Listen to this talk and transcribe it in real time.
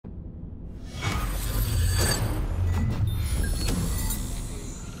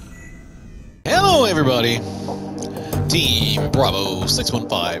everybody, Team Bravo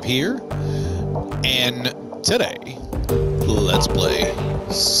 615 here, and today, let's play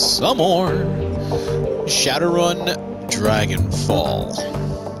some more Shadowrun Dragonfall.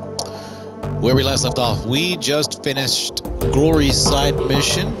 Where we last left off, we just finished Glory's side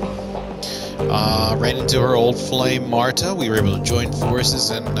mission, ran into her old flame Marta. We were able to join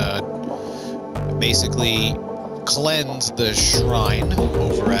forces and basically cleanse the shrine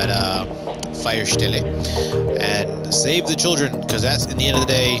over at Firestelle and save the children, because that's, in the end of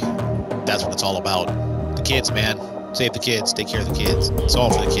the day, that's what it's all about. The kids, man. Save the kids, take care of the kids. It's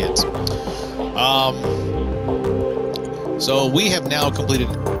all for the kids. So we have now completed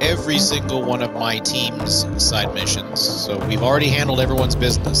every single one of my team's side missions. So we've already handled everyone's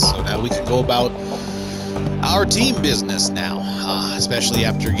business. So now we can go about our team business now, especially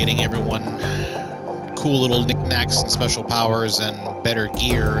after getting everyone cool little knickknacks and special powers and better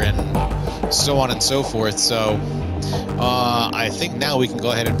gear and so on and so forth. So I think now we can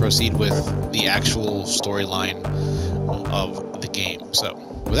go ahead and proceed with the actual storyline of the game. So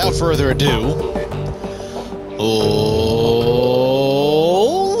without further ado,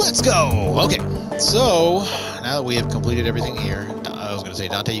 let's go. Okay, so now that we have completed everything here, I was going to say,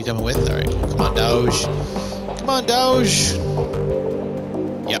 Dante, you coming with? All right, come on, Doge. Come on, Doge.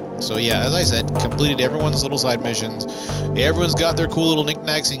 Yep, so yeah, as I said, completed everyone's little side missions. Everyone's got their cool little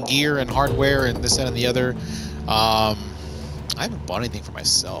knickknacks and gear and hardware and this, that, and the other. I haven't bought anything for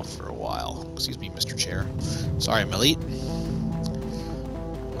myself for a while. Excuse me, Mr. Chair. Sorry, Malit.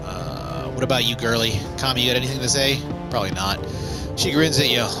 What about you, girly? Kami, you got anything to say? Probably not. She grins at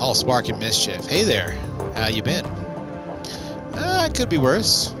you, all spark and mischief. Hey there, how you been? It could be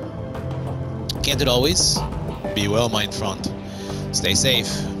worse. Can't it always? Be well, mein Freund. Stay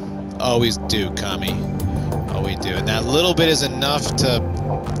safe. Always do, Kami. Always do. And that little bit is enough to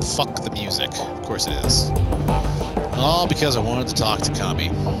fuck the music. Of course it is. All because I wanted to talk to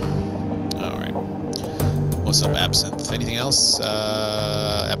Kami. Alright. What's up, Absinthe? Anything else?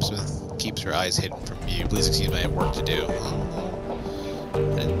 Absinthe keeps her eyes hidden from you. Please excuse me, I have work to do. I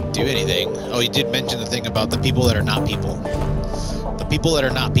didn't do anything. Oh, you did mention the thing about the people that are not people. The people that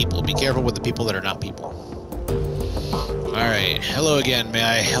are not people. Be careful with the people that are not people. Alright, hello again. May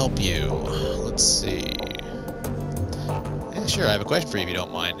I help you? Let's see. Yeah, sure, I have a question for you if you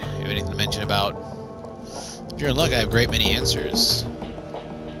don't mind. You have anything to mention about? If you're in luck, I have a great many answers.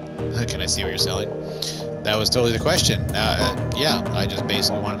 Can I see what you're selling? That was totally the question. Yeah, I just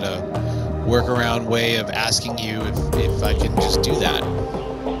basically wanted to work around way of asking you if I can just do that.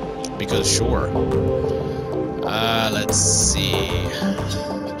 Because sure. Let's see.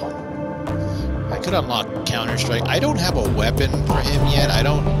 I could unlock Counter-Strike. I don't have a weapon for him yet. I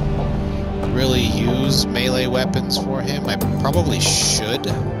don't really use melee weapons for him. I probably should.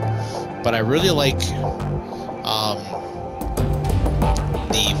 But I really like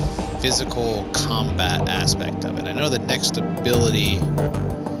the physical combat aspect of it. I know the next ability...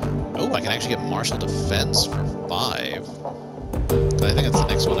 Oh, I can actually get Martial Defense for 5. I think that's the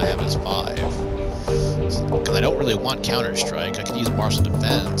next one I have is 5. Because I don't really want Counter-Strike. I can use Martial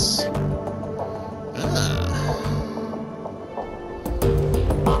Defense. I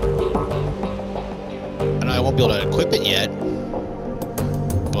know I won't be able to equip it yet.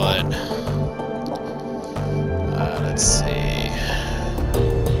 But... let's see...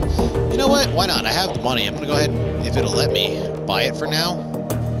 You know what? Why not? I have the money. I'm going to go ahead and, if it'll let me, buy it for now.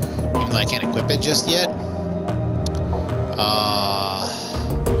 Even though I can't equip it just yet.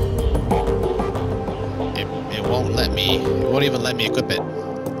 It won't let me. It won't even let me equip it.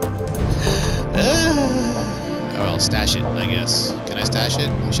 Oh, well, stash it, I guess. Can I stash it?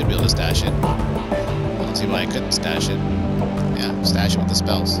 I should be able to stash it. I don't see why I couldn't stash it. Yeah, stash it with the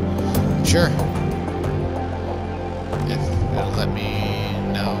spells. Sure. If it'll let me...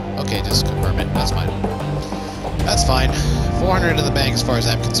 No. Okay, just confirm it. That's fine. That's fine. 400 in the bank as far as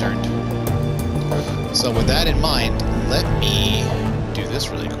I'm concerned. So with that in mind, let me do this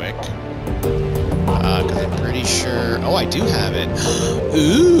really quick. Because I'm pretty sure... Oh, I do have it.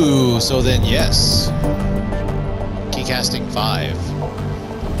 Ooh, so then yes. Keycasting 5.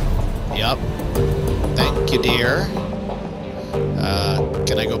 Yup. Thank you, dear.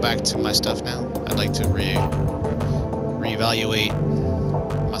 Can I go back to my stuff now? I'd like to reevaluate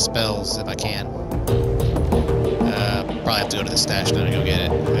my spells if I can. Probably have to go to the stash now to go get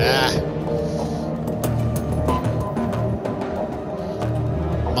it.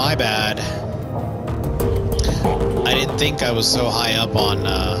 My bad. I didn't think I was so high up on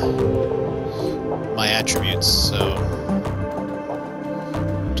my attributes, so...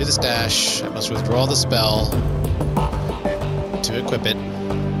 To the stash, I must withdraw the spell to equip it.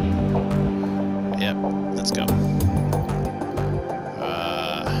 Yep. let's go.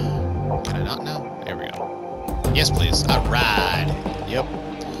 Can I not now? There we go. Yes, please. All right. Yep.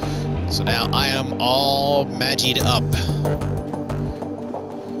 So now I am all magied up.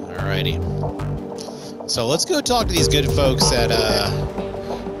 Alrighty. So let's go talk to these good folks at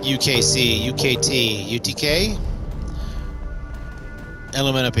UKC, UKT, UTK,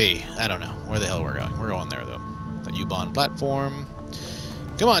 Elementa P. I don't know where the hell we're going. We're going there though. The U-Bahn platform.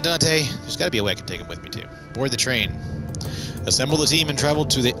 Come on, Dante. There's got to be a way I can take him with me too. Board the train. Assemble the team and travel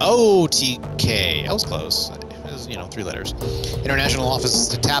to the OTK. I was close. It was, you know, 3 letters. International office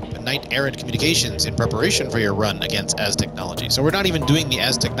to tap Knight Errant Communications in preparation for your run against Az Technology. So we're not even doing the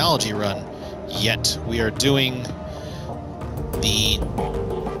Az Technology run yet. We are doing the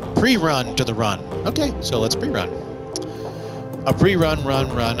pre-run to the run. Okay, so let's pre-run. A pre-run,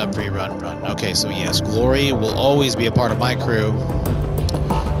 run, a pre-run, run. Okay, so yes, Glory will always be a part of my crew.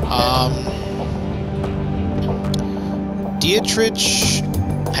 Dietrich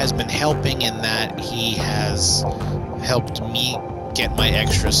has been helping in that he has helped me get my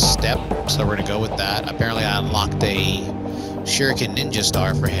extra step, so we're gonna go with that. Apparently I unlocked a Shuriken Ninja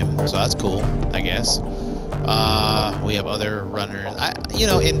Star for him, so that's cool, I guess. We have other runners. You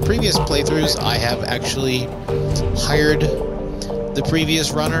know, in previous playthroughs, I have actually hired the previous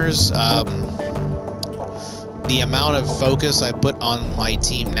runners. The amount of focus I put on my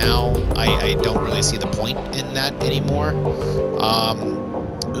team now, I don't really see the point in that anymore.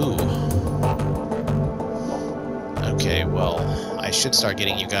 Ooh. Okay, well, I should start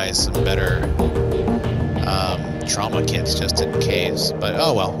getting you guys some better trauma kits just in case. But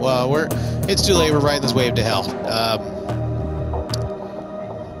oh well, it's too late. We're riding this wave to hell.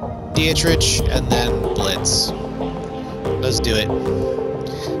 Dietrich and then Blitz. Let's do it.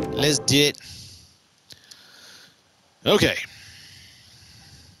 Let's do it. Okay.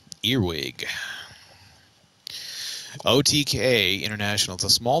 Earwig. OTK International is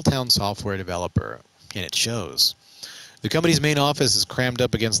a small-town software developer, and it shows. The company's main office is crammed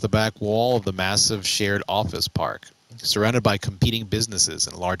up against the back wall of the massive shared office park, surrounded by competing businesses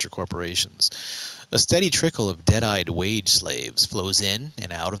and larger corporations. A steady trickle of dead-eyed wage slaves flows in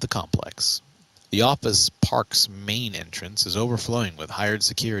and out of the complex. The office park's main entrance is overflowing with hired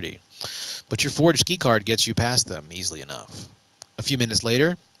security, but your forged key card gets you past them easily enough. A few minutes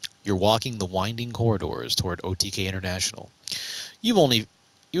later, you're walking the winding corridors toward OTK International.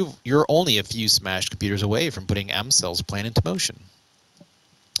 You're only a few smashed computers away from putting Amcel's plan into motion.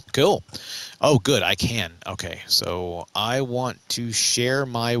 Cool. Oh, good, I can. Okay, so I want to share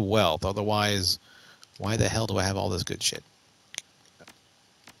my wealth. Otherwise, why the hell do I have all this good shit?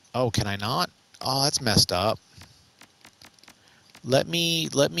 Oh, can I not? Oh, that's messed up. Let me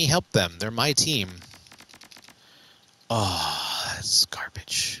help them. They're my team. Oh, that's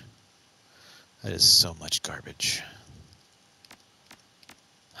garbage. That is so much garbage.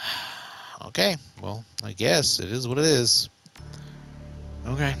 Okay, well, I guess it is what it is.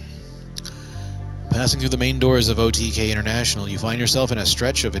 Okay. Passing through the main doors of OTK International, you find yourself in a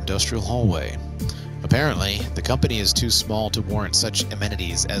stretch of industrial hallway. Apparently, the company is too small to warrant such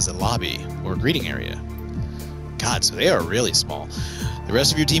amenities as a lobby or greeting area. God, so they are really small. The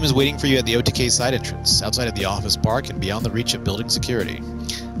rest of your team is waiting for you at the OTK side entrance, outside of the office park and beyond the reach of building security.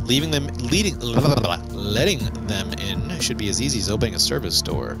 Letting them in should be as easy as opening a service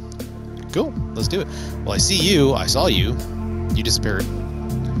door. Cool, let's do it. Well, I see you. I saw you. You disappeared.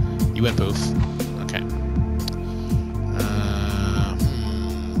 You went poof. Okay.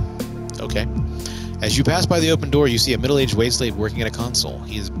 Okay. As you pass by the open door, you see a middle-aged wage slave working at a console.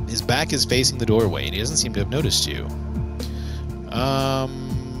 His back is facing the doorway, and he doesn't seem to have noticed you. I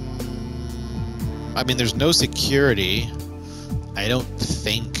mean, there's no security. I don't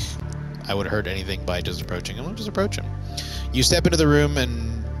think I would hurt anything by just approaching him. I'll just approach him. You step into the room and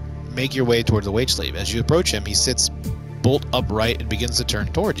make your way towards the wage slave. As you approach him, he sits bolt upright and begins to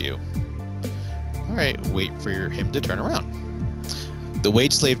turn toward you. All right, wait for him to turn around. The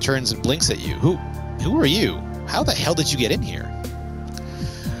wage slave turns and blinks at you. Who are you? How the hell did you get in here?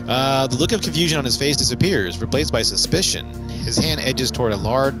 The look of confusion on his face disappears, replaced by suspicion. His hand edges toward a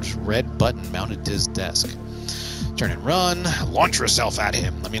large red button mounted to his desk. Turn and run. Launch yourself at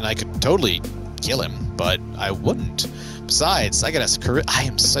him. I mean, I could totally kill him, but I wouldn't. Besides, I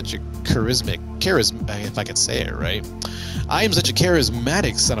am such a charismatic, if I could say it right. I am such a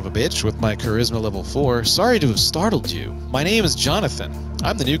charismatic son of a bitch with my charisma level 4. Sorry to have startled you. My name is Jonathan.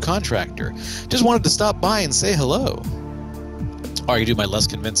 I'm the new contractor. Just wanted to stop by and say hello. Or I could do my less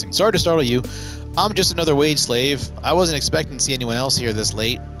convincing. Sorry to startle you. I'm just another wage slave. I wasn't expecting to see anyone else here this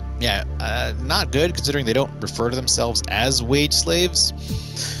late. Yeah, not good considering they don't refer to themselves as wage slaves.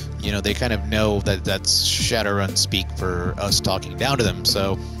 you know, they kind of know that that's Shadowrun speak for us talking down to them.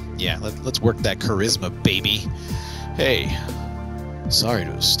 So, yeah, let's work that charisma, baby. Hey, sorry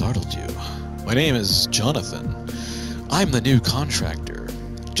to have startled you. My name is Jonathan. I'm the new contractor.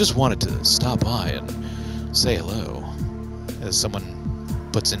 Just wanted to stop by and say hello. As someone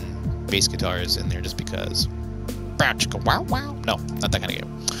puts in bass guitars in there just because. Wow, wow. No, not that kind of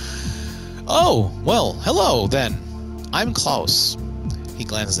game. Oh, well, hello then. I'm Klaus. He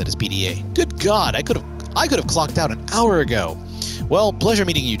glances at his PDA. Good God, I could have clocked out an hour ago. Well, pleasure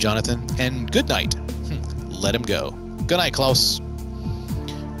meeting you, Jonathan, and good night. Let him go. Good night, Klaus.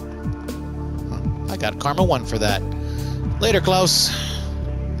 I got Karma 1 for that. Later, Klaus.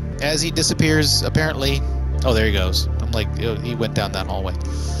 As he disappears, apparently. Oh, there he goes. I'm like, he went down that hallway.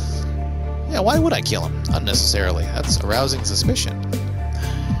 Yeah, why would I kill him? Unnecessarily. That's arousing suspicion.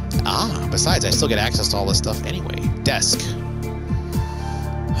 Ah, besides, I still get access to all this stuff anyway. Desk.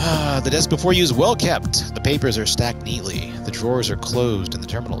 The desk before you is well kept. The papers are stacked neatly. The drawers are closed and the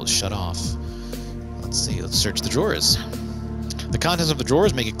terminal is shut off. Let's see, let's search the drawers. The contents of the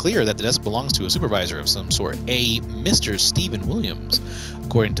drawers make it clear that the desk belongs to a supervisor of some sort, a Mr. Stephen Williams,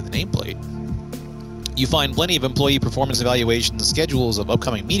 according to the nameplate. You find plenty of employee performance evaluations, schedules of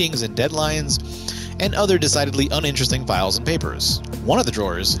upcoming meetings and deadlines, and other decidedly uninteresting files and papers. One of the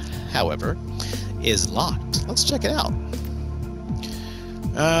drawers, however, is locked. Let's check it out.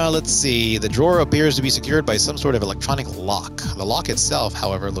 Let's see. The drawer appears to be secured by some sort of electronic lock. The lock itself,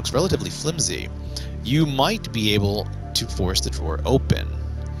 however, looks relatively flimsy. You might be able to force the drawer open.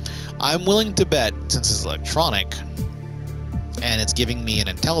 I'm willing to bet, since it's electronic, and it's giving me an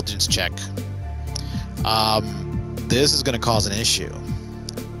intelligence check, this is going to cause an issue.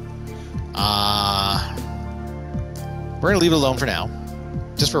 We're going to leave it alone for now.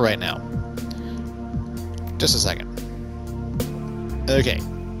 Just for right now. Just a second. Okay.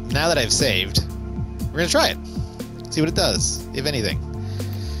 Now that I've saved, we're going to try it. See what it does, if anything.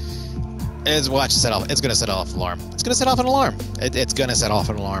 Watch it set off. It's going to set off an alarm. It's going to set off an alarm. It's going to set off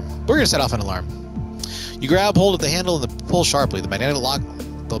an alarm. We're going to set off an alarm. You grab hold of the handle and pull sharply. The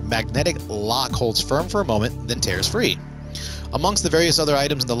magnetic lock holds firm for a moment, then tears free. Amongst the various other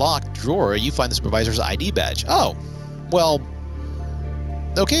items in the locked drawer, you find the supervisor's ID badge. Oh, well,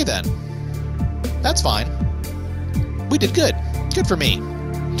 okay then. That's fine. We did good. Good for me.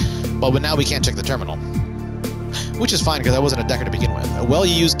 But now we can't check the terminal. Which is fine, because I wasn't a decker to begin with. A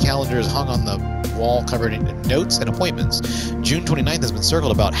well-used calendar is hung on the wall covered in notes and appointments. June 29th has been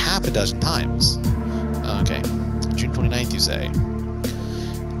circled about half a dozen times. Okay. June 29th, you say.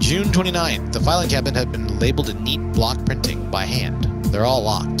 June 29th. The filing cabinet had been labeled in neat block printing by hand. They're all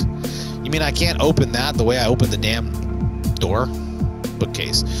locked. You mean I can't open that the way I opened the damn door?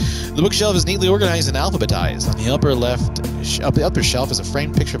 Bookcase. The bookshelf is neatly organized and alphabetized. On the upper shelf is a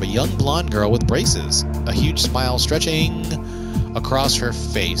framed picture of a young blonde girl with braces. A huge smile stretching across her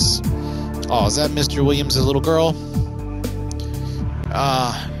face. Oh, is that Mr. Williams' little girl?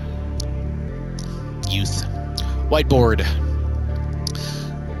 Youth. Whiteboard.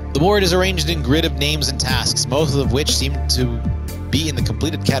 The board is arranged in grid of names and tasks, most of which seem to be in the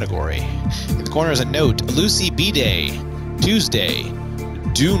completed category. In the corner is a note, Lucy B-Day, Tuesday.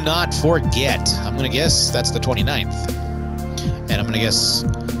 Do not forget. I'm going to guess that's the 29th. And I'm going to guess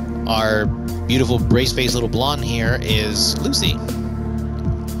our beautiful brace-faced little blonde here is Lucy.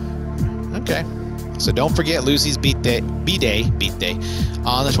 Okay. So don't forget Lucy's B-Day on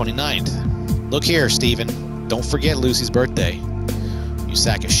the 29th. Look here, Steven. Don't forget Lucy's birthday. You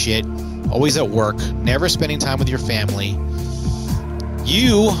sack of shit. Always at work. Never spending time with your family.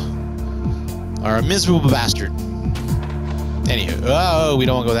 You are a miserable bastard. Anywho. Oh, we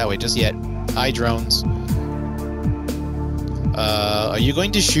don't want to go that way just yet. Hi, drones. Are you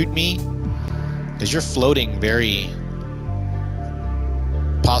going to shoot me? Because you're floating very...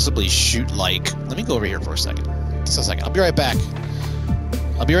 possibly shoot-like. Let me go over here for a second. Just a second. I'll be right back.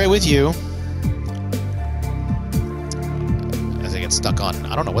 I'll be right with you. As I get stuck on...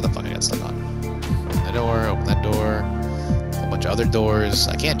 I don't know what the fuck I got stuck on. Open the door. Open that door. A bunch of other doors.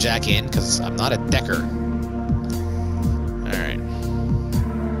 I can't jack in because I'm not a decker. Alright.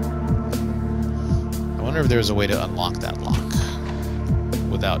 I wonder if there's a way to unlock that lock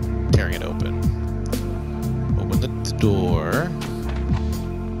without tearing it open. Open the door.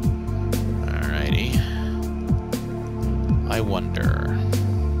 Alrighty. I wonder.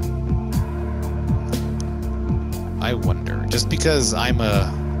 Just because I'm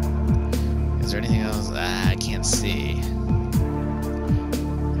a... Is there anything else? I can't see.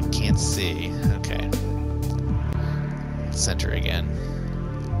 I can't see. Okay. Center again.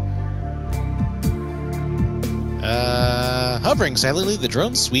 Hovering silently, the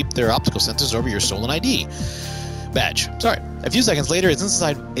drones sweep their optical sensors over your stolen ID badge. Sorry. A few seconds later, a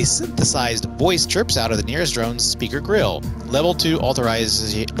synthesized voice chirps out of the nearest drone's speaker grill. Level 2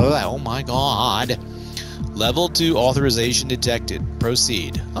 authorization. Oh my god. Level 2 authorization detected.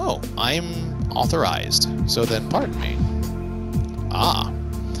 Proceed. Oh, I'm authorized. So then, pardon me. Ah.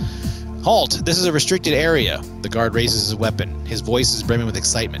 Halt! This is a restricted area. The guard raises his weapon. His voice is brimming with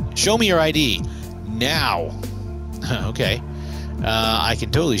excitement. Show me your ID. Now. Okay. I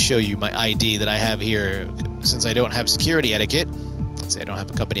can totally show you my ID that I have here. Since I don't have security etiquette, let's say I don't have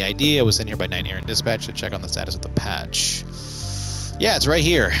a company ID, I was sent here by Night Aaron Dispatch to check on the status of the patch. Yeah, it's right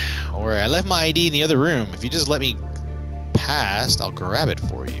here. Or I left my ID in the other room. If you just let me past, I'll grab it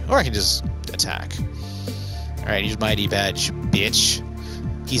for you. Or I can just attack. Alright, use my ID badge, bitch.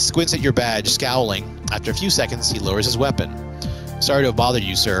 He squints at your badge, scowling. After a few seconds, he lowers his weapon. Sorry to have bothered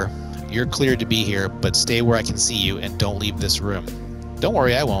you, sir. You're cleared to be here, but stay where I can see you and don't leave this room. Don't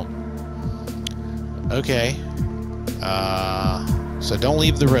worry, I won't. Okay. So don't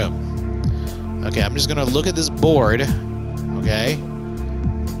leave the room. Okay, I'm just gonna look at this board. Okay.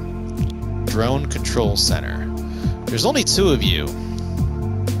 Drone Control Center. There's only 2 of you.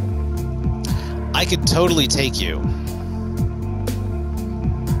 I could totally take you.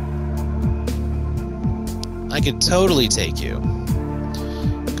 I could totally take you.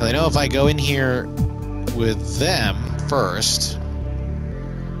 Because I know if I go in here with them first,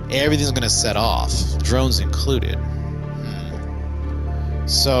 everything's going to set off. Drones included.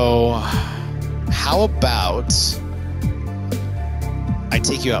 So, how about I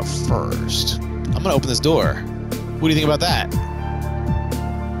take you out first? I'm going to open this door. What do you think about that?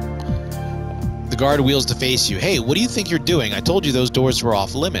 The guard wheels to face you. Hey, what do you think you're doing? I told you those doors were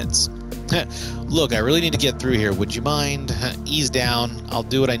off limits. Look, I really need to get through here. Would you mind? Ease down. I'll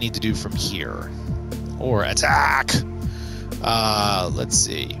do what I need to do from here. Or attack! Let's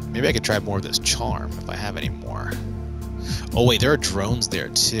see. Maybe I could try more of this charm if I have any more. Oh wait, there are drones there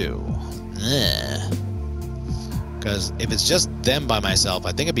too. Because if it's just them by myself,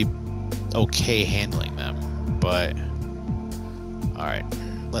 I think I'd be okay handling them. But alright,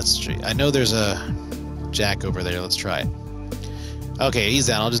 let's try. I know there's a jack over there. Let's try it. Okay, ease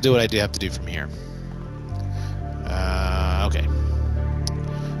down. I'll just do what I do have to do from here. Okay.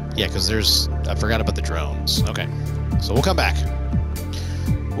 Yeah, because there's... I forgot about the drones. Okay. So we'll come back.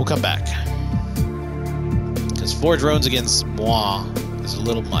 We'll come back. Because 4 drones against moi is a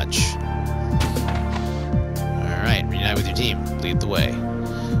little much. Alright, reunite with your team. Lead the way.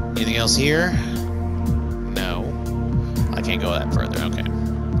 Anything else here? No. I can't go that further. Okay.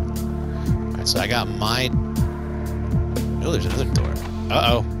 Alright, so I got my... Oh, there's another door.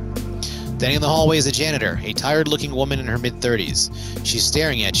 Uh-oh. Standing in the hallway is a janitor, a tired-looking woman in her mid-30s. She's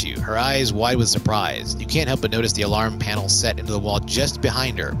staring at you, her eyes wide with surprise. You can't help but notice the alarm panel set into the wall just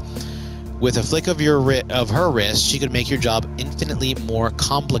behind her. With a flick of her wrist, she could make your job infinitely more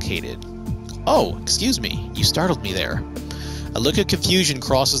complicated. Oh, excuse me. You startled me there. A look of confusion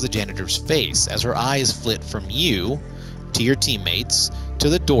crosses the janitor's face as her eyes flit from you to your teammates to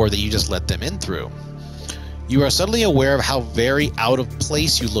the door that you just let them in through. You are suddenly aware of how very out of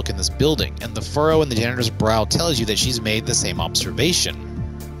place you look in this building, and the furrow in the janitor's brow tells you that she's made the same observation.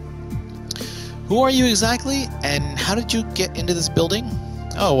 Who are you exactly, and how did you get into this building?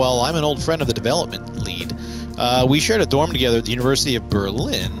 Oh, well, I'm an old friend of the development lead. We shared a dorm together at the University of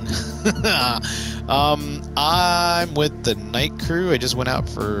Berlin. I'm with the night crew. I just went out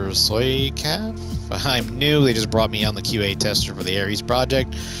for Soycaf. I'm new. They just brought me on the QA tester for the Ares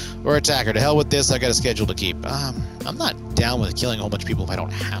project. Or attacker. To hell with this, I got a schedule to keep. I'm not down with killing a whole bunch of people if I don't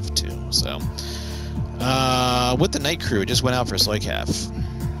have to, so. With the night crew, just went out for Soycaf.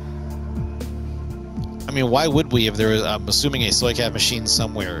 I mean, why would we if there was, I'm assuming, a Soycaf machine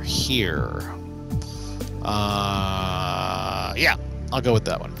somewhere here. Yeah, I'll go with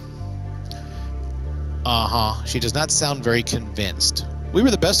that one. Uh-huh. She does not sound very convinced. We were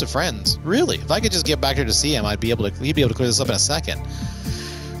the best of friends. Really? If I could just get back here to see him, he'd be able to clear this up in a second.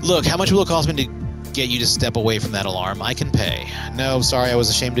 Look, how much will it cost me to get you to step away from that alarm? I can pay. No, sorry, I was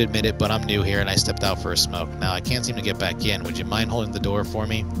ashamed to admit it, but I'm new here and I stepped out for a smoke. Now, I can't seem to get back in. Would you mind holding the door for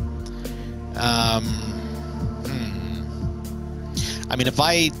me? I mean, if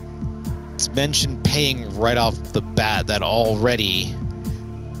I mention paying right off the bat, that already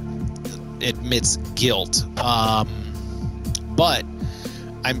admits guilt. But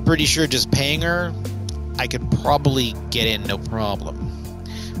I'm pretty sure just paying her, I could probably get in no problem.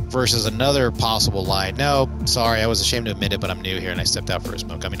 Versus another possible lie. No, sorry, I was ashamed to admit it, but I'm new here and I stepped out for a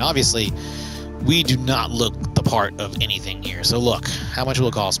smoke. I mean, obviously, we do not look the part of anything here. So look, how much will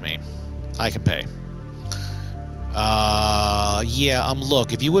it cost me? I can pay. Yeah,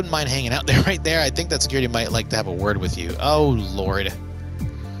 look, if you wouldn't mind hanging out there right there, I think that security might like to have a word with you. Oh, Lord.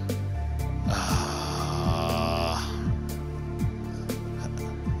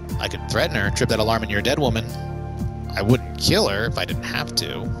 I could threaten her, trip that alarm, and you're a dead woman. I wouldn't kill her if I didn't have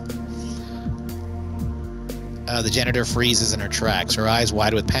to. The janitor freezes in her tracks, her eyes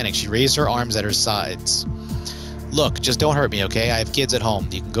wide with panic. She raised her arms at her sides. Look, just don't hurt me, okay? I have kids at home.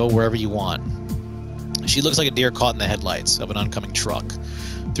 You can go wherever you want. She looks like a deer caught in the headlights of an oncoming truck.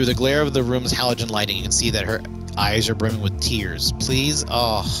 Through the glare of the room's halogen lighting, you can see that her eyes are brimming with tears. Please?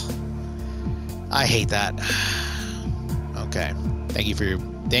 Oh, I hate that. Okay. Thank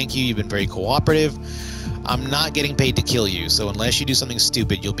you. You've been very cooperative. I'm not getting paid to kill you, so unless you do something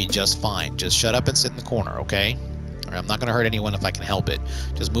stupid, you'll be just fine. Just shut up and sit in the corner, okay? Or I'm not going to hurt anyone if I can help it.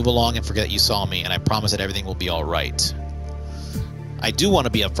 Just move along and forget you saw me, and I promise that everything will be all right. I do want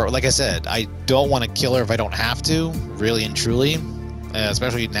to be upfront. Like I said, I don't want to kill her if I don't have to, really and truly.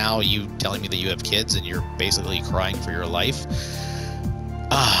 Especially now you telling me that you have kids and you're basically crying for your life.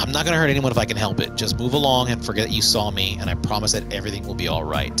 I'm not going to hurt anyone if I can help it. Just move along and forget that you saw me, and I promise that everything will be all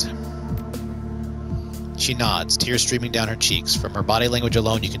right. She nods, tears streaming down her cheeks. From her body language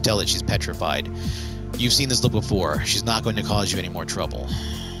alone, you can tell that she's petrified. You've seen this look before. She's not going to cause you any more trouble.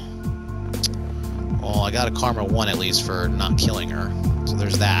 Well, I got a Karma 1 at least for not killing her. So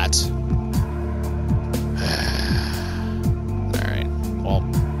there's that. Alright. Well,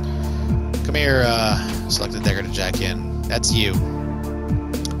 come here, select the dagger to jack in. That's you.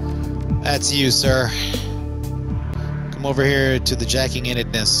 That's you, sir. Come over here to the jacking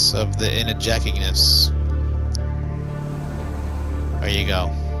innedness of the inned jackingness. There you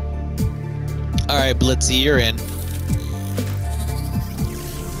go. Alright, Blitzy, you're in.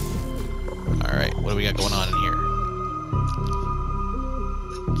 Alright, what do we got going on in here?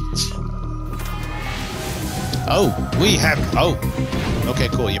 Oh, we have... Oh! Okay,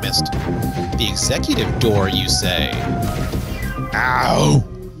 cool, you missed. The executive door, you say? Ow!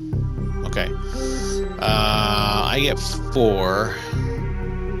 Okay. I get 4.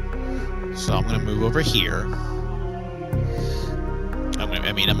 So I'm gonna move over here.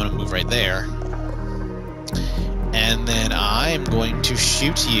 I'm gonna move right there. And then I'm going to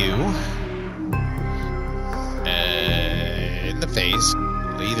shoot you in the face.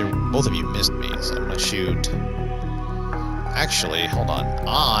 Both of you missed me, so I'm gonna shoot. Actually, hold on.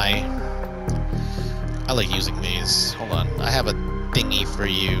 I like using these. Hold on. I have a thingy for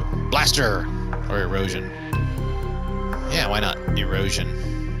you. Blaster! Or erosion. Yeah, why not? Erosion.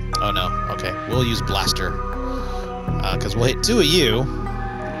 Oh no. Okay. We'll use blaster. Because we'll hit 2 of you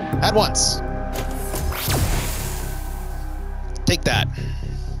at once. Take that.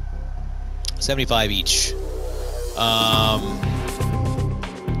 75 each.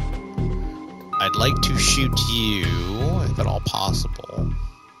 I'd like to shoot you, if at all possible.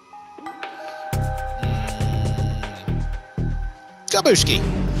 Kabushki!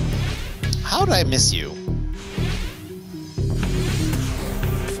 How did I miss you?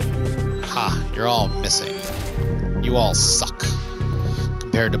 Ha, you're all missing. You all suck.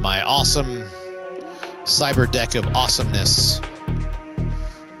 Compared to my awesome cyber deck of awesomeness.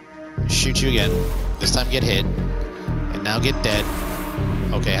 Shoot you again. This time get hit. And now get dead.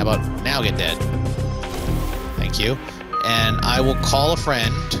 Okay, how about now get dead? Thank you. And I will call a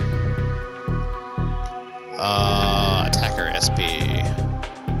friend. Attacker SP.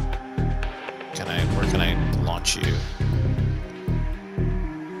 Where can I launch you?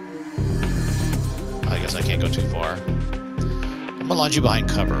 I guess I can't go too far. I'm gonna launch you behind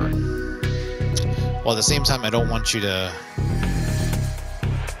cover. While at the same time, I don't want you to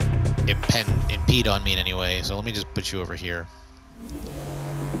impede on me in any way, so let me just put you over here.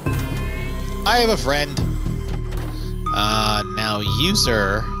 I have a friend. Now you,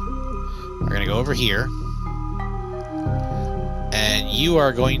 sir, are gonna go over here. And you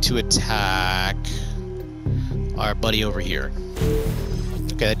are going to attack our buddy over here.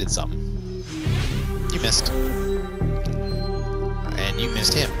 Okay, that did something. You missed. And you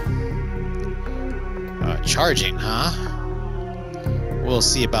missed him. Charging, huh? We'll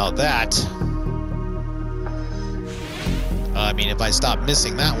see about that. I mean, if I stop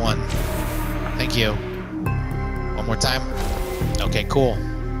missing that one. Thank you. One more time. Okay, cool.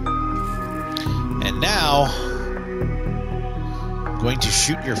 And now, I'm going to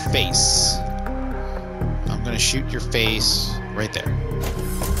shoot your face. I'm going to shoot your face right there.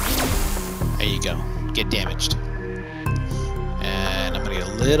 There you go. Get damaged. And I'm going to get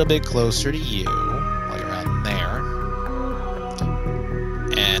a little bit closer to you, like around there.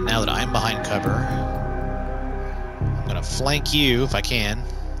 And now that I'm behind cover, I'm going to flank you if I can.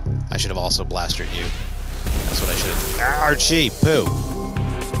 I should have also blasted you. That's what I should have. Archie, poo.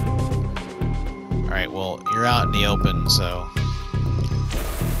 Alright, well, you're out in the open, so.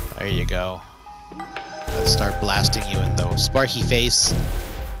 There you go. Let's start blasting you in the sparky face.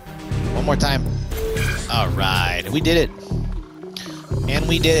 One more time. Alright, we did it. And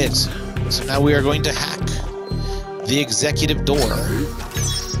we did it. So now we are going to hack the executive door.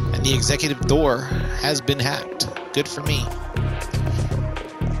 And the executive door has been hacked. Good for me.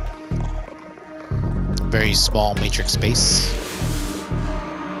 Very small matrix space.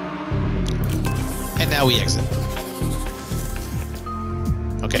 And now we exit.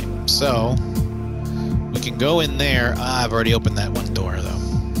 Okay, so we can go in there. I've already opened that one door, though.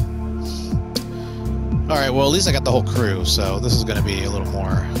 Alright, well, at least I got the whole crew, so this is going to be a little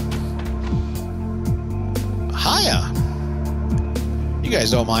more... Hiya! You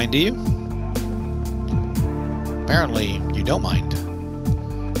guys don't mind, do you? Apparently, you don't mind.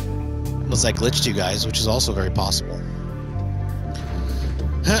 Unless I glitched you guys, which is also very possible.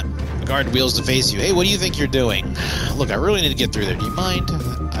 Huh. Guard wheels to face you. Hey, what do you think you're doing? Look, I really need to get through there. Do you mind?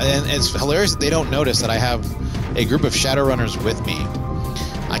 And it's hilarious that they don't notice that I have a group of Shadowrunners with me.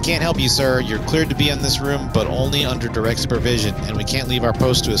 I can't help you, sir. You're cleared to be in this room, but only under direct supervision, and we can't leave our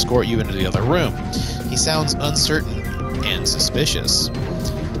post to escort you into the other room. He sounds uncertain and suspicious.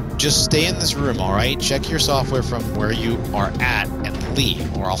 Just stay in this room, alright? Check your software from where you are at and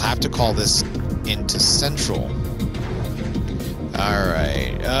leave, or I'll have to call this into Central.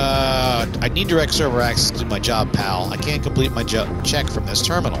 Alright, I need direct server access to my job, pal. I can't complete my check from this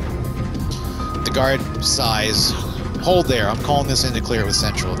terminal. The guard sighs. Hold there, I'm calling this in to clear with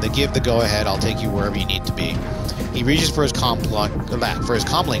Central. If they give the go-ahead, I'll take you wherever you need to be. He reaches for his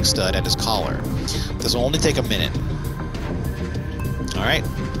comlink stud at his collar. This will only take a minute. Alright,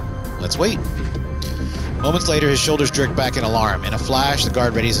 let's wait. Moments later, his shoulders jerk back in alarm. In a flash, the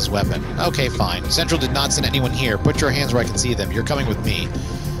guard readies his weapon. Okay, fine. Central did not send anyone here. Put your hands where I can see them. You're coming with me.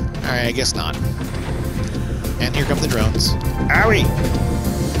 Alright, I guess not. And here come the drones. Owie!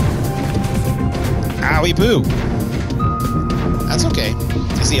 Owie poo! That's okay.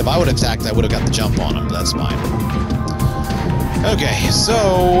 You see, if I would have attacked, I would have got the jump on him, but that's fine. Okay,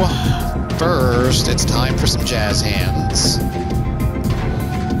 so... First, it's time for some jazz hands.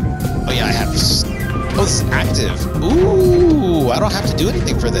 Oh yeah, I have... Oh, this is active. Ooh, I don't have to do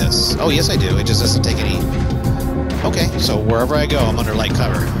anything for this. Oh, yes I do. It just doesn't take any... Okay, so wherever I go, I'm under light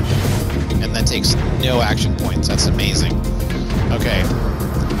cover. And that takes no action points. That's amazing. Okay.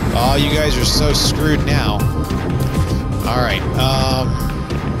 Oh, you guys are so screwed now. Alright,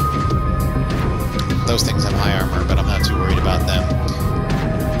 those things have high armor, but I'm not too worried about them.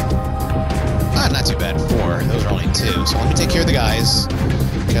 Not too bad. 4. Those are only 2. So let me take care of the guys,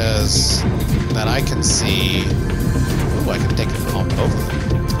 because that I can see... Ooh, I can take them both of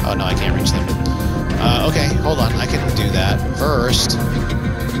them. Oh, no, I can't reach them. Okay, hold on. I can do that. First,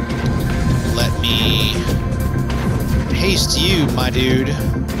 let me haste you, my dude.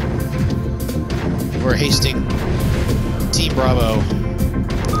 We're hasting Team Bravo.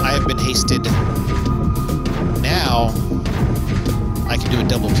 I have been hasted. Now, I can do a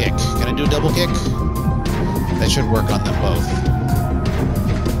double kick. Can I do a double kick? That should work on them both.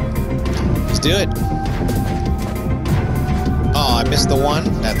 Let's do it. Oh, I missed the one?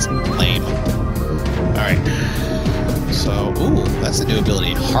 That's lame. Alright. So, ooh, that's a new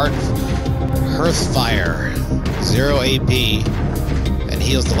ability. Hearth Fire. 0 AP. And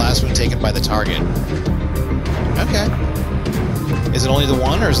heals the last one taken by the target. Okay. Is it only the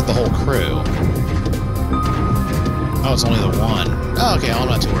one, or is it the whole crew? Oh, it's only the one. Oh, okay, I'm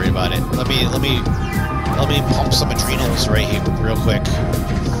not too worried about it. Let me pump some adrenals right here real quick.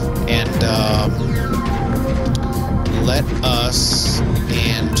 And, let us...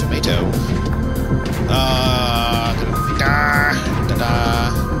 And tomato.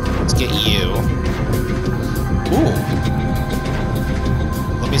 Let's get you. Ooh.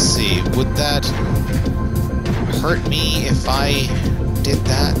 Let me see. Would that hurt me if I did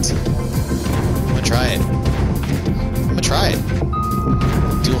that? I'm gonna try it. Try it.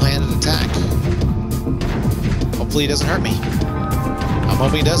 Dual-handed attack. Hopefully it doesn't hurt me. I'm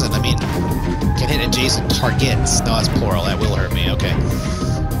hoping it doesn't. I mean, can hit adjacent targets. No, that's plural. That will hurt me. Okay.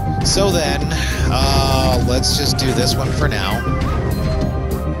 So then, let's just do this one for now.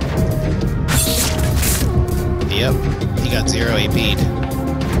 Yep. He got 0 AP'd.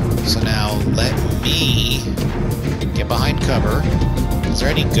 So now, let me get behind cover. Is there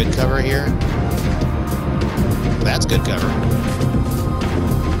any good cover here? That's good cover.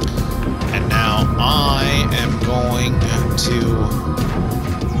 And now I am going to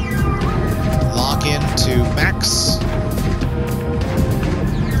lock into Max.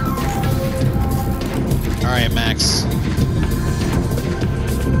 Alright, Max.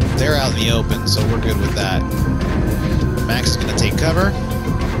 They're out in the open, so we're good with that. Max is going to take cover.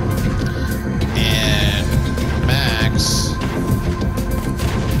 And Max...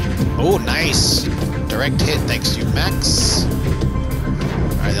 Oh, nice! Direct hit, thanks to Max.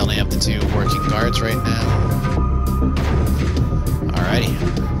 Alright, they only have the 2 working guards right now. Alrighty.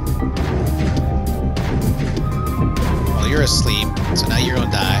 Well, you're asleep, so now you're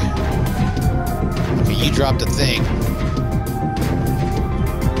gonna die. Okay, you dropped a thing.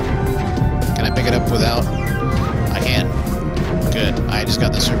 Can I pick it up without? I can. Good. I just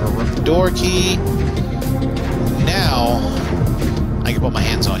got the server room door key. Now, I can put my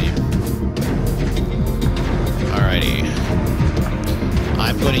hands on you. Alrighty.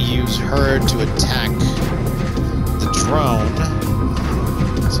 I'm going to use her to attack the drone,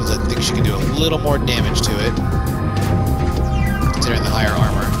 since I think she can do a little more damage to it, considering the higher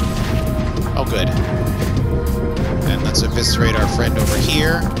armor. Oh, good. And let's eviscerate our friend over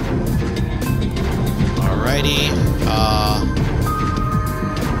here. Alrighty.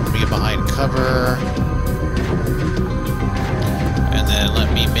 Let me get behind cover. And then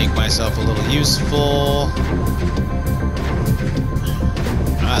let me make myself a little useful.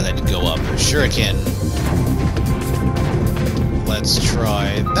 Ah, that did go up. Shuriken. Let's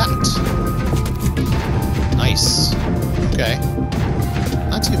try that. Nice. Okay.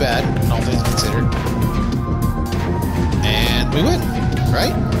 Not too bad, all things considered. And we win,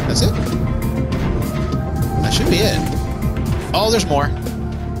 right? That's it? That should be it. Oh, there's more.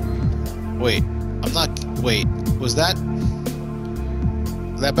 Wait, I'm not... Wait, was that...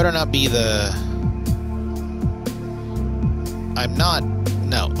 That better not be the... I'm not...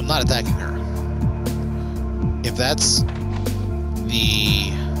 No, I'm not attacking her. If that's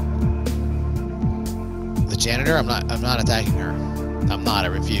the janitor, I'm not attacking her. I'm not, I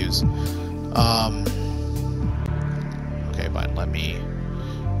refuse. Okay, fine, let me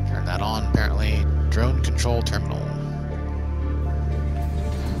turn that on, apparently. Drone control terminal.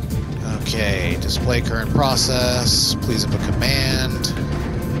 Okay, display current process. Please input command.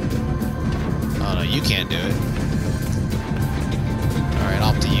 Oh no, you can't do it. Alright,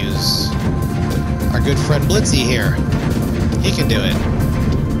 I'll have to use our good friend Blitzy here. He can do it.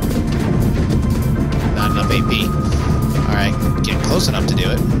 Not enough AP. Alright, get close enough to do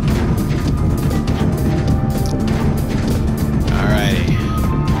it. Alrighty.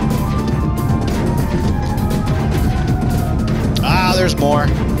 Ah, there's more.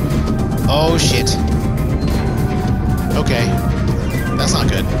 Oh, shit. Okay. That's not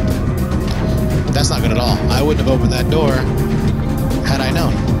good. That's not good at all. I wouldn't have opened that door had I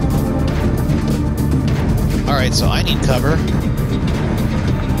known. Alright, so I need cover.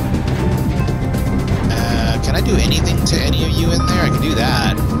 Can I do anything to any of you in there? I can do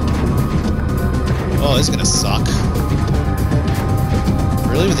that. Oh, this is gonna suck.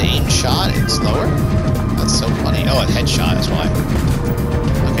 Really? With the aim shot, it's lower? That's so funny. Oh, a headshot is why.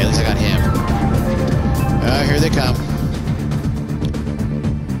 Okay, at least I got him. Here they come.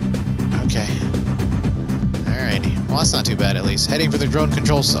 Okay. Alrighty. Well, that's not too bad, at least. Heading for the drone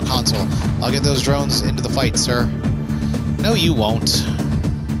control console. I'll get those drones into the fight, sir. No, you won't.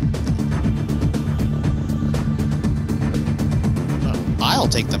 I'll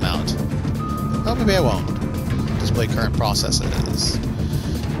take them out. Oh, maybe I won't. Display current processes.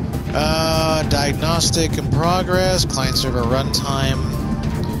 Diagnostic in progress. Client server runtime.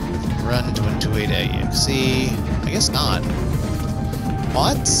 Run 228exe. I guess not.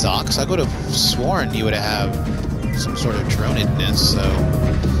 Well, that sucks. I would have sworn you would have some sort of dronedness, so...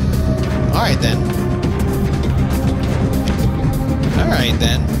 Alright then. Alright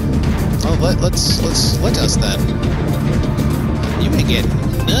then. Oh, let us then. You may get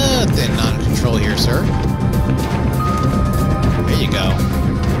nothing on control here, sir. There you go.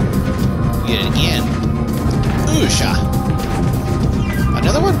 Get it again. Oosha.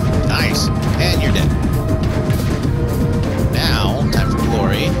 Another one? Nice. And you're dead. Now, time for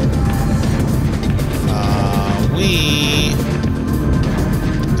glory.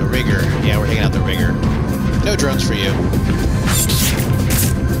 The rigger. Yeah, we're taking out the rigger. No drones for you.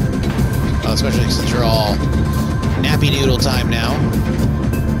 Well, especially since you're all nappy noodle time now.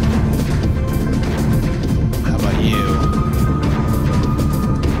 How about you?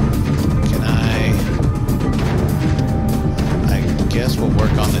 Can I guess we'll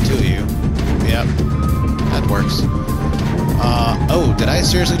work on the two of you. Yep. That works. Oh, did I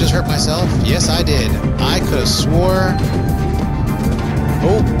seriously just hurt myself? Yes, I did. I could have swore...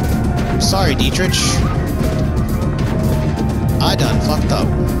 Oh, sorry, Dietrich. I done fucked up.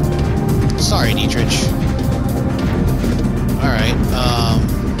 Sorry, Dietrich. Alright,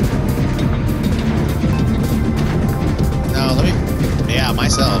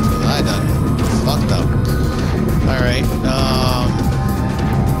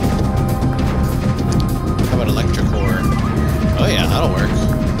 that'll work.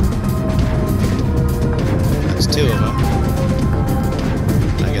 That's 2 of them.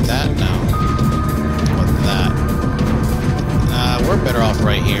 Did I get that? No. What's that? We're better off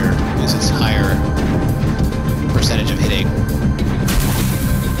right here, because it's higher percentage of hitting.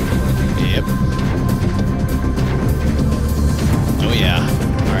 Yep. Oh yeah.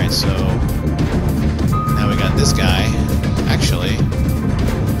 Alright, so now we got this guy. Actually,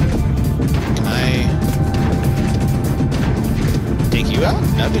 can I take you out?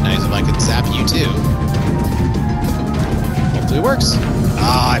 That'd be nice if I could zap you too. Hopefully it works.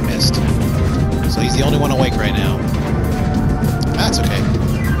 Ah, I missed. So he's the only one awake right now. That's okay.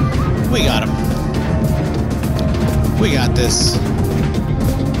 We got him. We got this.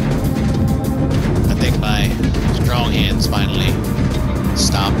 I think my strong hands finally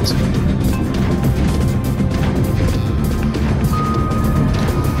stopped.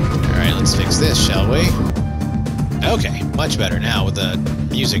 Alright, let's fix this, shall we? Okay, much better now with the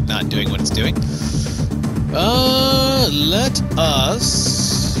music not doing what it's doing. Let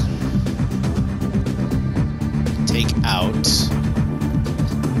us take out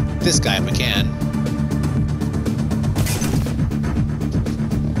this guy if we can.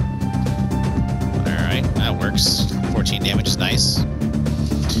 Alright, that works. 14 damage is nice.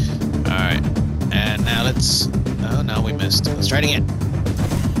 Alright, and now let's... Oh no, we missed. Let's try it again.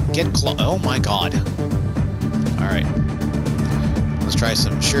 Get close. Oh my god. Alright. Let's try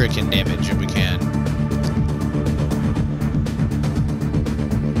some shuriken damage if we can.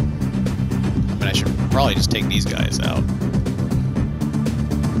 I mean, I should probably just take these guys out.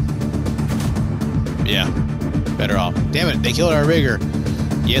 Yeah, better off. Damn it, they killed our rigger.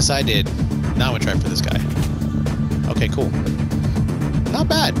 Yes, I did. Now I'm gonna try for this guy. Okay, cool. Not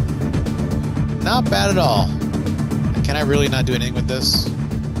bad. Not bad at all. Can I really not do anything with this?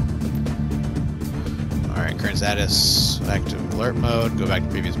 Alright, current status, active alert mode, go back to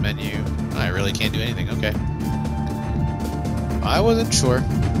previous menu. I really can't do anything, okay. I wasn't sure.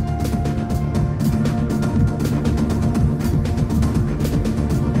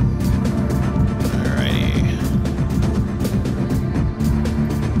 Alrighty.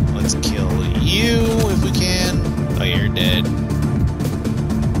 Let's kill you if we can. Oh, you're dead.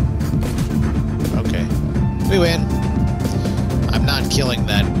 Okay. We win. I'm not killing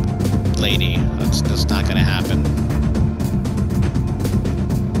that lady. That's not gonna happen.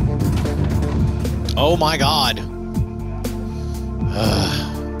 Oh my god.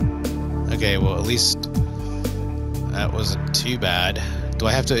 Okay, well at least that wasn't too bad. Do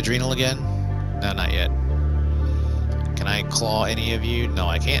I have to adrenal again? No, not yet. Can I claw any of you? No,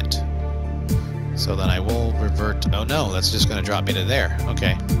 I can't. So then I will revert. Oh no, that's just gonna drop me to there.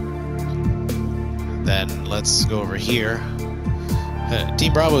 Okay. Then let's go over here.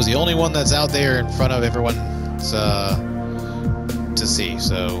 Team Bravo is the only one that's out there in front of everyone to see,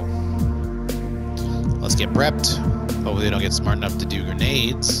 so let's get prepped. Hopefully they don't get smart enough to do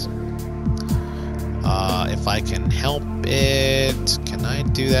grenades. If I can help it, can I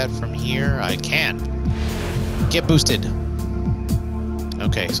do that from here? I can. Get boosted.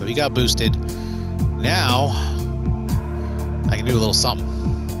 Okay, so he got boosted. Now, I can do a little something.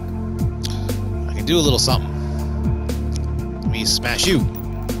 I can do a little something. Let me smash you.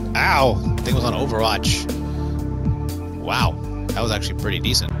 Ow! Thing was on Overwatch. Wow, that was actually pretty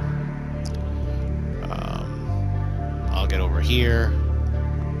decent. I'll get over here.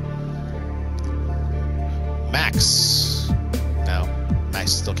 Max. No,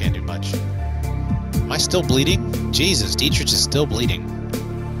 Max still can't do much. Am I still bleeding? Jesus, Dietrich is still bleeding.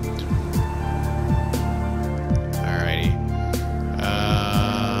 Alrighty.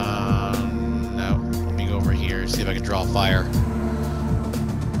 No, let me go over here, see if I can draw fire.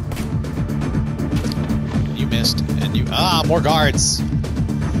 You missed, and you... Ah, more guards!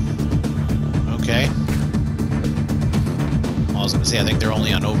 Okay. I was gonna say, I think they're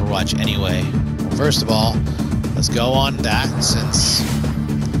only on Overwatch anyway. Well, first of all, let's go on that, since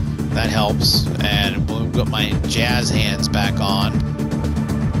that helps. And we'll put my jazz hands back on.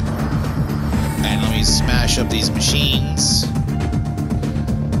 And let me smash up these machines.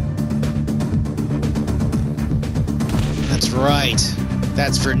 That's right.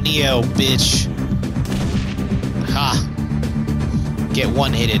 That's for Neo, bitch. Ha! Get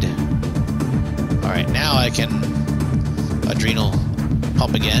one-hitted. Alright, now I can adrenal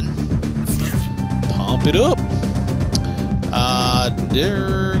pump again. Pump it up!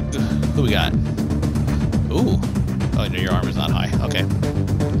 Who we got? Ooh. Oh, no, your armor's not high. Okay.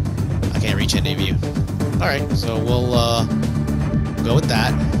 I can't reach any of you. Alright, so we'll go with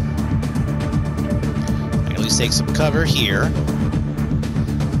that. I can at least take some cover here.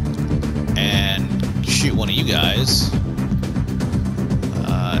 And shoot one of you guys.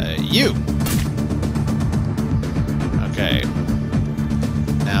 you. Okay.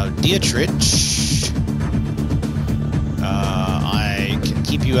 Now, Dietrich. I can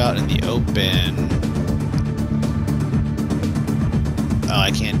keep you out in the open. Oh,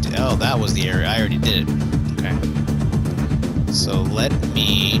 I can't. Oh, that was the area. I already did it. Okay. So let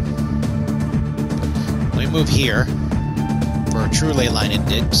me move here for a true ley line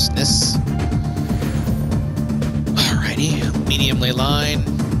index-ness. Alrighty, medium ley line,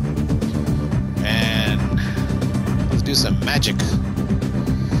 and let's do some magic.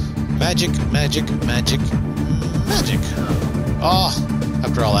 Magic, magic, magic, magic. Oh,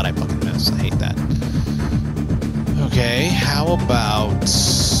 after all that, I fucking missed. I hate that. Okay, how about...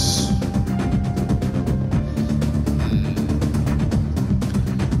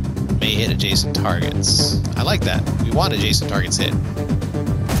 may hit adjacent targets. I like that. We want adjacent targets hit.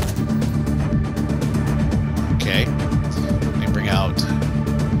 Okay. Let me bring out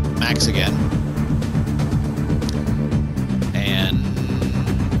Max again. And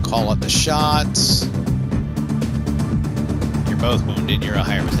call up the shots. You're both wounded. You're a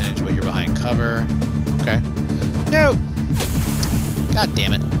higher percentage, but you're behind cover. Okay. No! God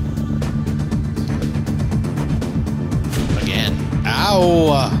damn it. Again.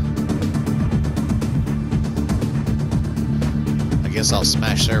 Ow! I guess I'll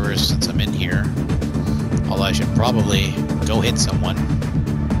smash servers since I'm in here. Although I should probably go hit someone.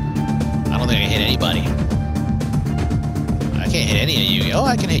 I don't think I can hit anybody. I can't hit any of you. Oh,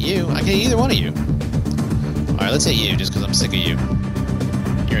 I can hit you. I can hit either one of you. Alright, let's hit you just because I'm sick of you.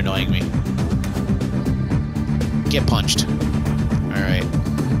 You're annoying me. Get punched. Alright.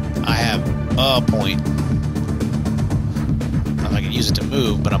 I have a point. I can use it to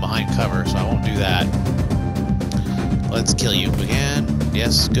move, but I'm behind cover, so I won't do that. Let's kill you again.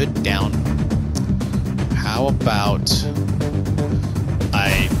 Yes, good. Down. How about...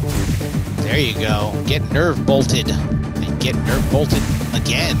 there you go. Get nerve bolted. And get nerve bolted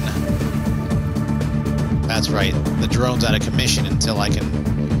again. That's right. The drone's out of commission until I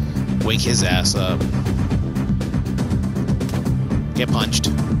can wake his ass up. Get punched.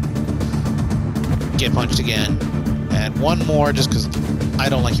 Get punched again. And one more just because I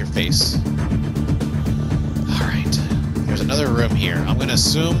don't like your face. Alright. There's another room here. I'm going to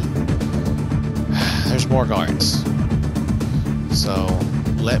assume there's more guards. So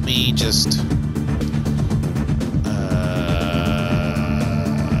let me just...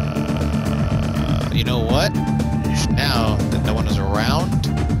 you know what? Now that no one is around,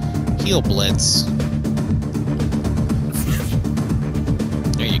 heal blitz.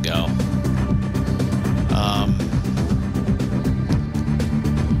 There you go.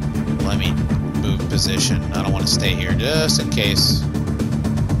 Let me move position. I don't want to stay here just in case.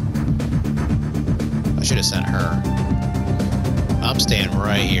 I should have sent her. I'm staying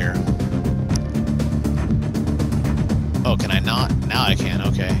right here. Oh, can I not? Now I can,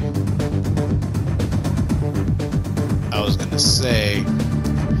 okay. I was gonna say,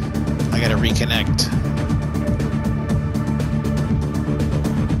 I gotta reconnect.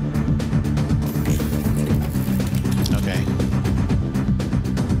 Okay.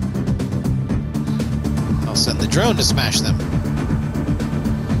 I'll send the drone to smash them.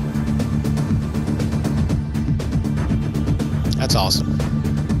 That's awesome.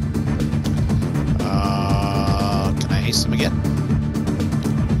 Can I haste them again?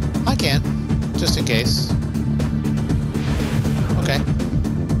 I can, just in case. Okay.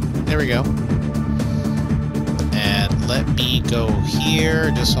 There we go. And let me go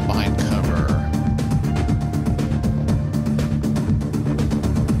here, just so I'm behind cover.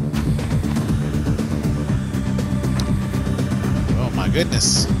 Oh my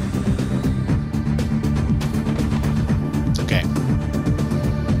goodness. Okay.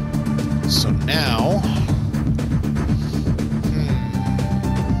 So now...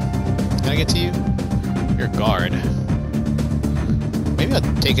 Can I get to you? You're a guard. Maybe I'll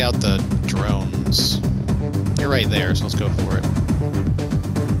take out the drones. You're right there, so let's go for it.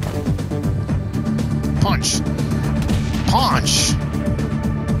 Punch! Punch!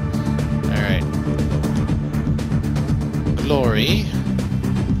 Alright. Glory.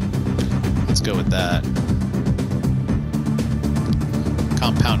 Let's go with that.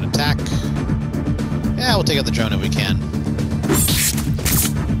 Compound attack. Yeah, we'll take out the drone if we can.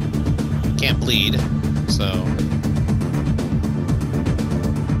 Can't bleed, so...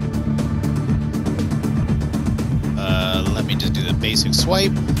 let me just do the basic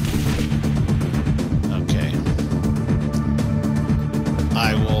swipe. Okay.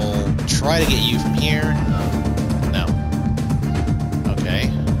 I will try to get you from here. No. Okay.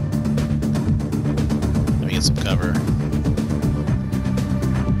 Let me get some cover.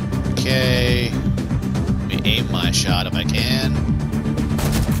 my shot if I can.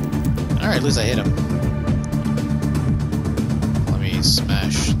 Alright, at least I hit him. Let me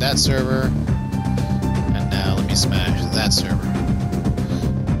smash that server. And now let me smash that server.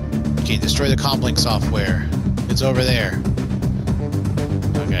 Okay, destroy the comlink software. It's over there.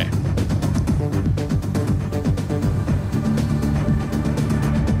 Okay.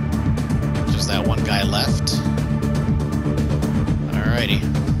 Just that one guy left. Alrighty.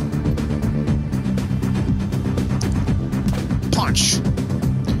 Punch!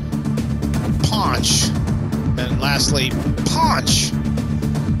 Punch! And lastly, punch!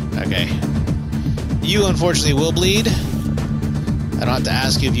 Okay. You unfortunately will bleed. I don't have to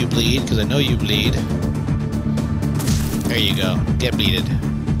ask you if you bleed, because I know you bleed. There you go. Get bleeded.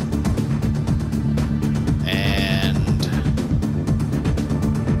 And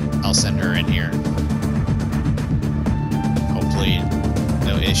I'll send her in here. Hopefully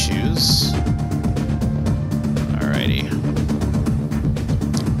no issues. Alrighty.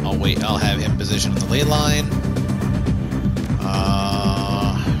 I'll wait. I'll have him positioned in the ley line.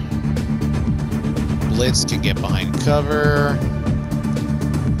 Blitz can get behind cover.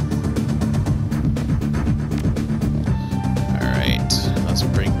 Let's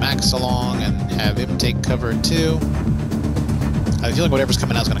bring Max along and have him take cover too. I have a feeling whatever's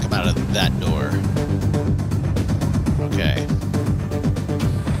coming out is going to come out of that door. Okay.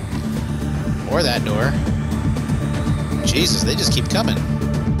 Or that door. Jesus, they just keep coming.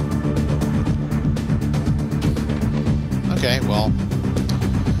 Okay, well,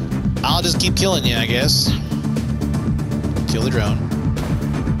 I'll just keep killing you, I guess. Kill the drone.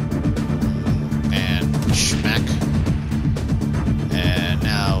 And schmack.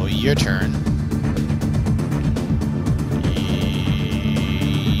 Your turn.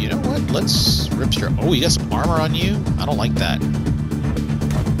 You know what? Let's rip your... Oh, you got some armor on you? I don't like that.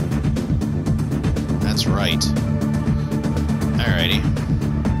 That's right. Alrighty.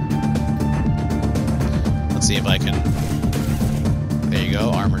 Let's see if I can... There you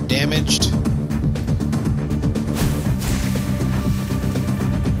go. Armor damaged.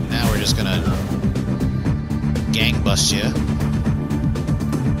 Now we're just gonna... gang bust you.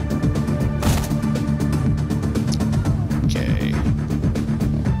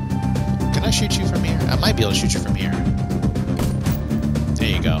 Shoot you from here? I might be able to shoot you from here. There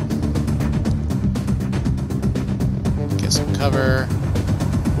you go. Get some cover.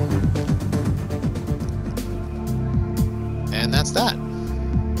 And that's that.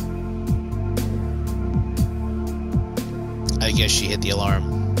 I guess she hit the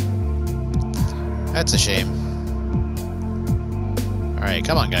alarm. That's a shame. Alright,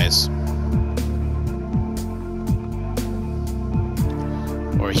 come on, guys.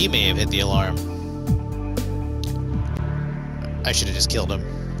 Or he may have hit the alarm. I should have just killed him.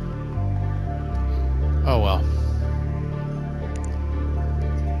 Oh well.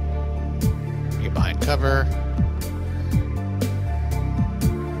 Get behind cover.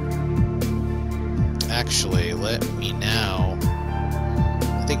 Actually, let me now...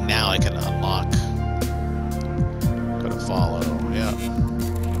 I think now I can unlock... Go to follow, yeah.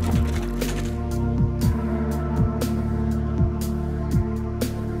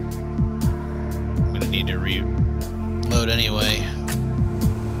 Need to reload anyway.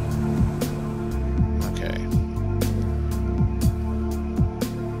 Okay.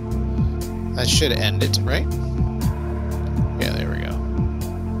 That should end it, right? Yeah, there we go.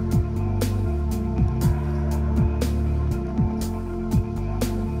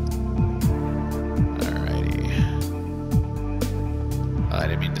 Alrighty. Oh, I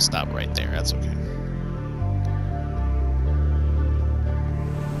didn't mean to stop right there. That's okay.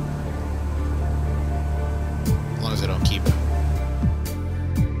 As long as I don't keep...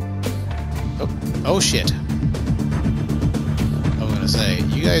 Oh shit. I was gonna say,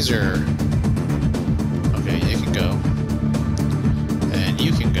 you guys are... Okay, you can go. And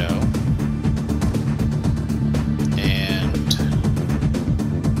you can go. And...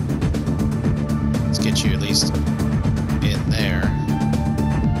 let's get you at least in there.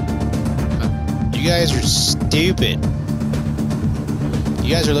 You guys are stupid.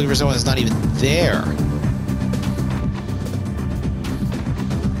 You guys are looking for someone that's not even there.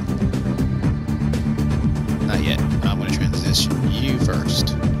 Not yet. I'm going to transition you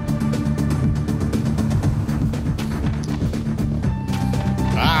first.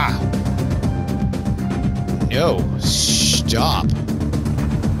 Ah! No. Stop.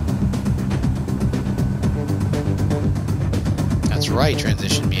 That's right,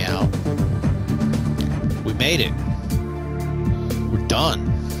 transition me out. We made it. We're done.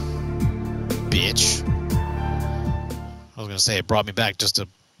 Bitch. I was going to say it brought me back just to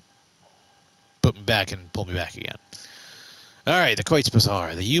put me back and pull me back again. Alright, the Koitz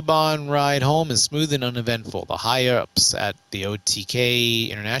Bazaar. The U-Bahn ride home is smooth and uneventful. The higher-ups at the OTK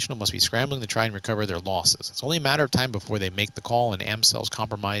International must be scrambling to try and recover their losses. It's only a matter of time before they make the call and Amcel's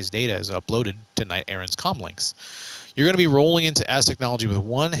compromised data is uploaded to Knight Errant's comlinks. You're going to be rolling into AS Technology with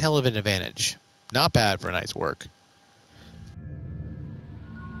one hell of an advantage. Not bad for a night's work.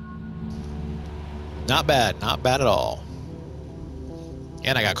 Not bad at all.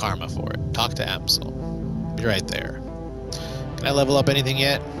 And I got karma for it. Talk to Amcel. Be right there. Can I level up anything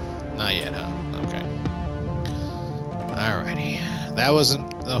yet? Not yet, huh? Okay. Alrighty. That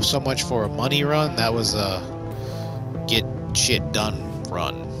wasn't so much for a money run. That was a get shit done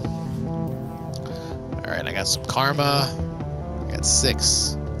run. Alright, I got some karma. I got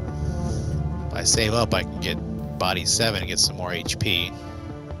 6. If I save up, I can get body 7 and get some more HP.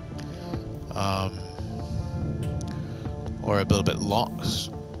 Or a little bit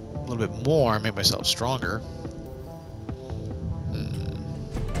more, make myself stronger.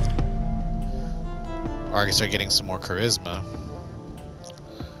 Or I can start getting some more charisma.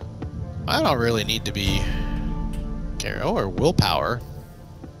 I don't really need to be... or willpower.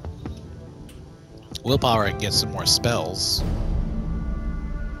 Willpower, I can get some more spells.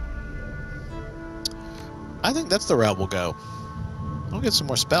 I think that's the route we'll go. I'll get some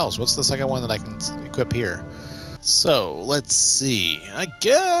more spells. What's the second one that I can equip here? So, let's see. I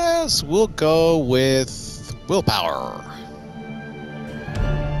guess we'll go with willpower.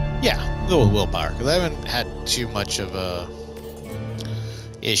 Yeah, we'll go with willpower, because I haven't had too much of a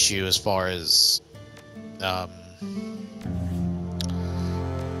issue as far as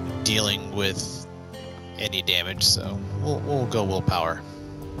dealing with any damage, so we'll go willpower.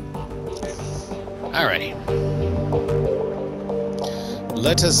 Alrighty.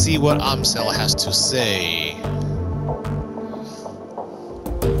 Let us see what Amcel has to say.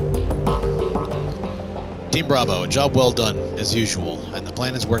 Team Bravo, job well done, as usual, and the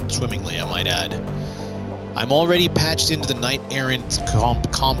plan has worked swimmingly, I might add. I'm already patched into the Knight Errant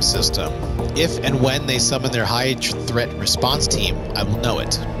comm system. If and when they summon their high-threat response team, I will know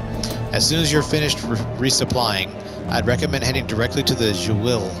it. As soon as you're finished resupplying, I'd recommend heading directly to the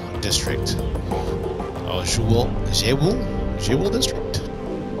Jewel district. Oh, Jewel district?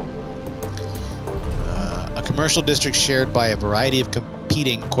 A commercial district shared by a variety of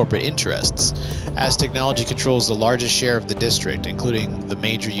competing corporate interests. AS Technology controls the largest share of the district, including the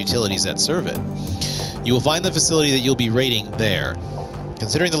major utilities that serve it. You will find the facility that you'll be raiding there.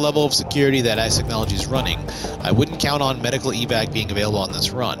 Considering the level of security that AS Technology is running, I wouldn't count on medical evac being available on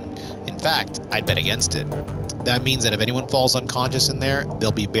this run. In fact, I'd bet against it. That means that if anyone falls unconscious in there,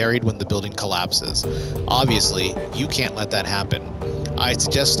 they'll be buried when the building collapses. Obviously, you can't let that happen. I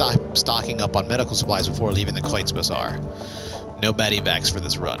suggest stocking up on medical supplies before leaving the Koitz Bazaar. No med evacs for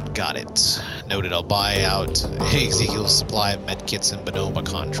this run. Got it. Noted, I'll buy out Ezekiel's supply of medkits and Bonoma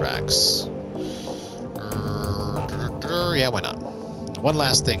contracts. Yeah, why not? One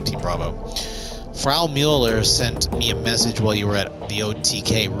last thing, Team Bravo. Frau Mueller sent me a message while you were at the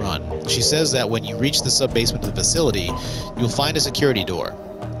OTK run. She says that when you reach the sub-basement of the facility, you'll find a security door.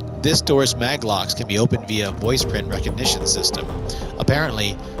 This door's maglocks can be opened via a voice print recognition system.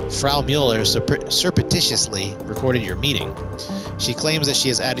 Apparently, Frau Mueller surreptitiously recorded your meeting. She claims that she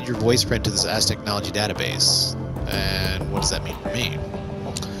has added your voice print to this AS Technology database. And what does that mean for me?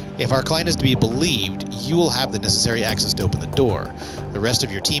 If our client is to be believed, you will have the necessary access to open the door. The rest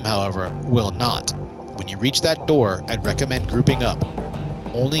of your team, however, will not. When you reach that door, I'd recommend grouping up.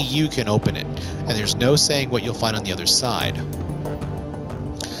 Only you can open it, and there's no saying what you'll find on the other side.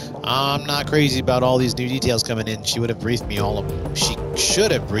 I'm not crazy about all these new details coming in. She should have briefed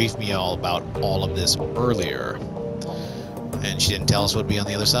me all about all of this earlier. And she didn't tell us what would be on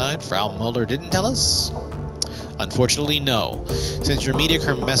the other side? Frau Mueller didn't tell us? Unfortunately, no. Since your media,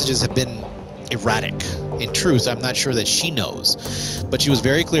 her messages have been erratic. In truth, I'm not sure that she knows. But she was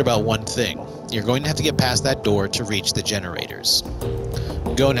very clear about one thing. You're going to have to get past that door to reach the generators.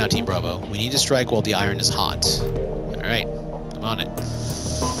 Go now, Team Bravo. We need to strike while the iron is hot. Alright, I'm on it.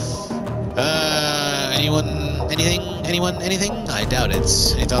 Anything? I doubt it.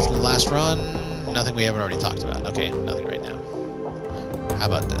 Any thoughts on the last run? Nothing we haven't already talked about. Okay, nothing right now. How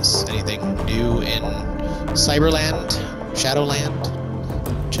about this? Anything new in Cyberland? Shadowland?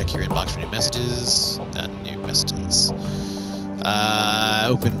 Check your inbox for new messages. None new messages.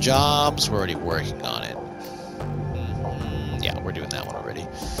 Open jobs. We're already working on it. Yeah, we're doing that one already.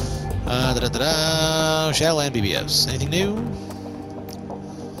 Shadowland BBS. Anything new?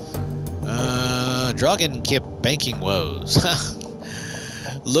 Dragonkip banking woes.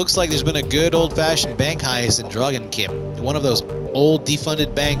 Looks like there's been a good old-fashioned bank heist in Dragonkip. One of those old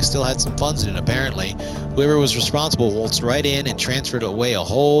defunded bank still had some funds in it, apparently. Whoever was responsible waltzed right in and transferred away a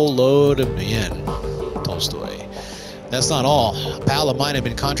whole load of yen. Tolstoy. That's not all. A pal of mine had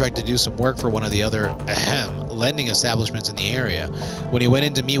been contracted to do some work for one of the other lending establishments in the area. When he went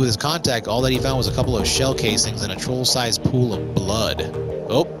in to meet with his contact, all that he found was a couple of shell casings and a troll-sized pool of blood.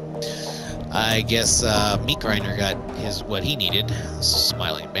 Oh, I guess Meat Grinder got what he needed.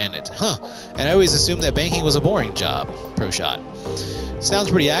 Smiling Bandit. Huh. And I always assumed that banking was a boring job. Pro shot.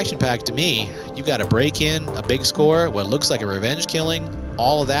 Sounds pretty action-packed to me. You got a break-in, a big score, what looks like a revenge killing,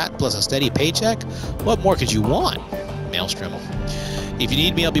 all of that, plus a steady paycheck. What more could you want? Maelstrom. If you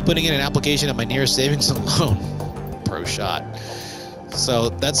need me, I'll be putting in an application at my nearest savings and loan. Pro shot. So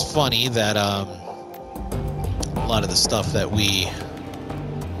that's funny that a lot of the stuff that we,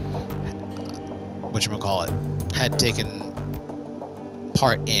 whatchamacallit, had taken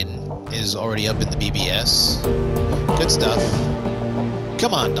part in is already up in the BBS. Good stuff.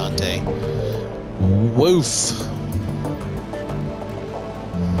 Come on, Dante. Woof.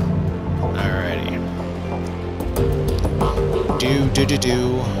 Alrighty. Do.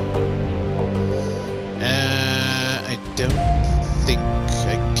 I don't think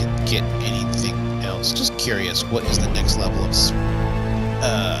I can get anything else. Just curious, what is the next level of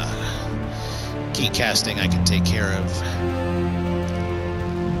key casting I can take care of?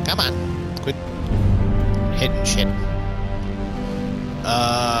 Come on, quit hitting shit.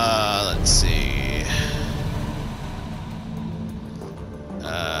 Let's see.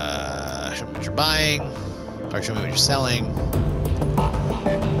 Show me what you're buying, or show me what you're selling.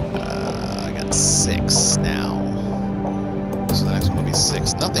 I got 6 now. So the next one will be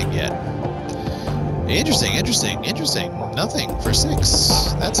 6. Nothing yet. Interesting. Nothing for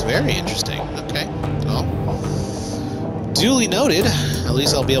 6. That's very interesting. Okay. Well, duly noted. At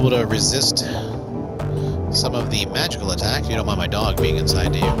least I'll be able to resist some of the magical attack. You don't mind my dog being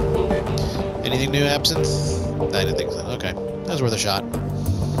inside, do you? Anything new, Absinthe? I didn't think so. Okay. That was worth a shot.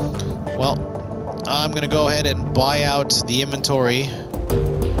 Well, I'm going to go ahead and buy out the inventory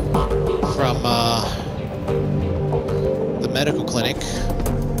from the medical clinic.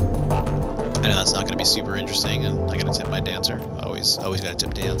 I know that's not going to be super interesting, and I got to tip my dancer. Always got to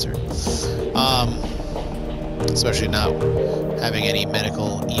tip dancer. Especially now having any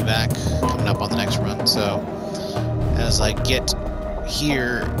medical evac coming up on the next run. So as I get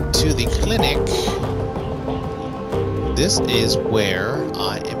here to the clinic, this is where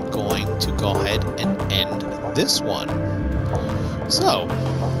I am going to go ahead and end this one. So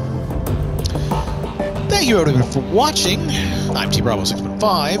thank you everyone for watching. I'm T Bravo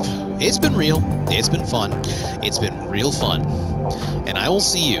 6.5. It's been real. It's been fun. It's been real fun. And I will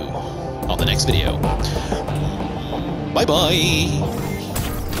see you on the next video. Bye-bye.